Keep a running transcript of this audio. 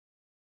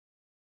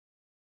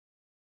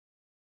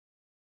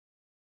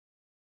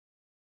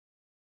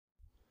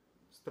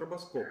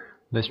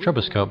The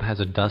stroboscope has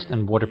a dust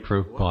and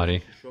waterproof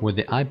body with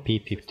the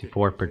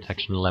IP54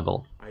 protection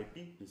level.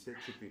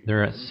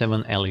 There are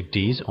 7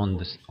 LEDs on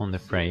the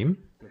frame.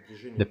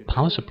 The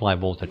power supply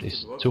voltage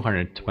is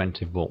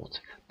 220 volts.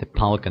 The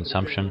power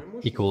consumption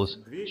equals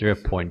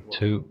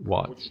 0.2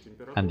 watts.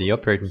 And the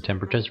operating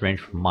temperatures range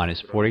from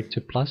 -40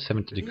 to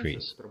 +70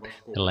 degrees.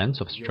 The lens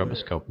of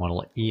stroboscope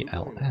model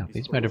ELF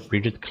is made of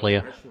rigid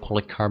clear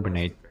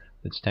polycarbonate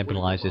that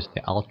stabilizes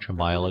the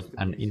ultraviolet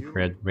and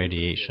infrared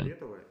radiation.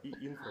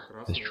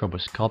 The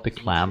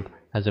stroboscopic lamp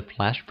has a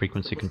flash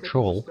frequency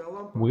control,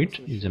 which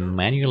is a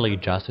manually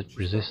adjusted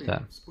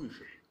resistor.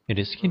 It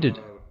is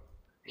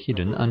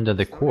hidden under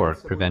the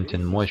cork,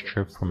 preventing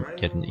moisture from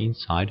getting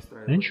inside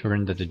and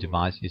ensuring that the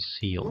device is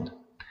sealed.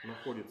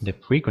 The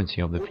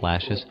frequency of the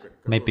flashes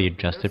may be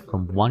adjusted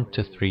from 1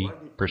 to 3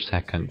 per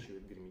second.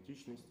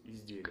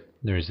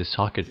 There is a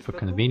socket for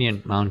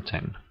convenient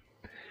mounting.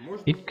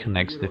 It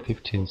connects the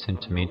 15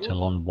 cm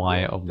long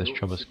wire of the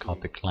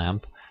stroboscopic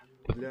lamp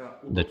with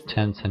the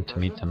 10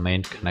 cm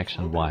main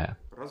connection wire.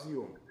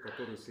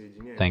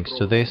 Thanks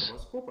to this,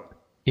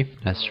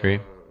 if necessary,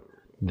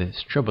 the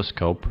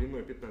stroboscope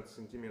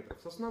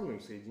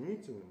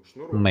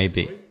may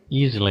be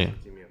easily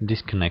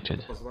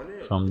disconnected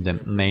from the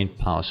main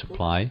power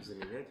supply,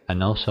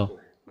 and also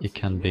it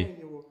can be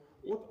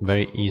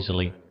very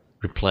easily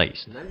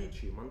replaced.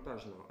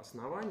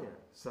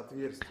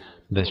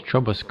 The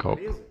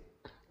stroboscope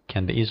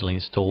can be easily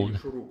installed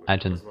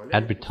at an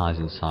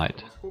advertising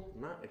site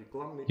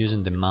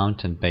using the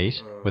mounting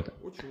base with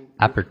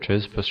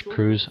apertures for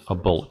screws or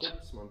bolts.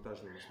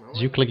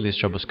 As you click the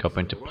stroboscope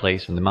into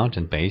place on the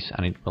mounting base,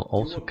 and it will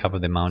also cover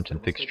the mounting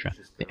fixture.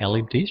 The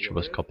LED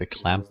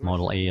stroboscopic lamp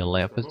model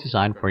ELF is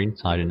designed for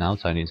inside and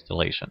outside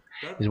installation.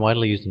 It is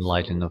widely used in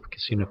lighting of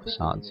casino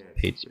facades,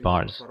 pits,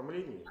 bars,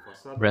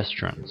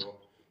 restaurants,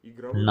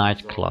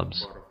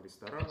 nightclubs,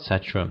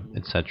 etc.,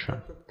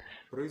 etc.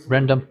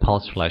 Random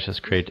pulse flashes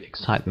create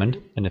excitement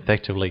and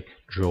effectively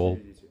draw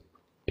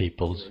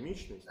people's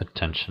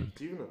attention.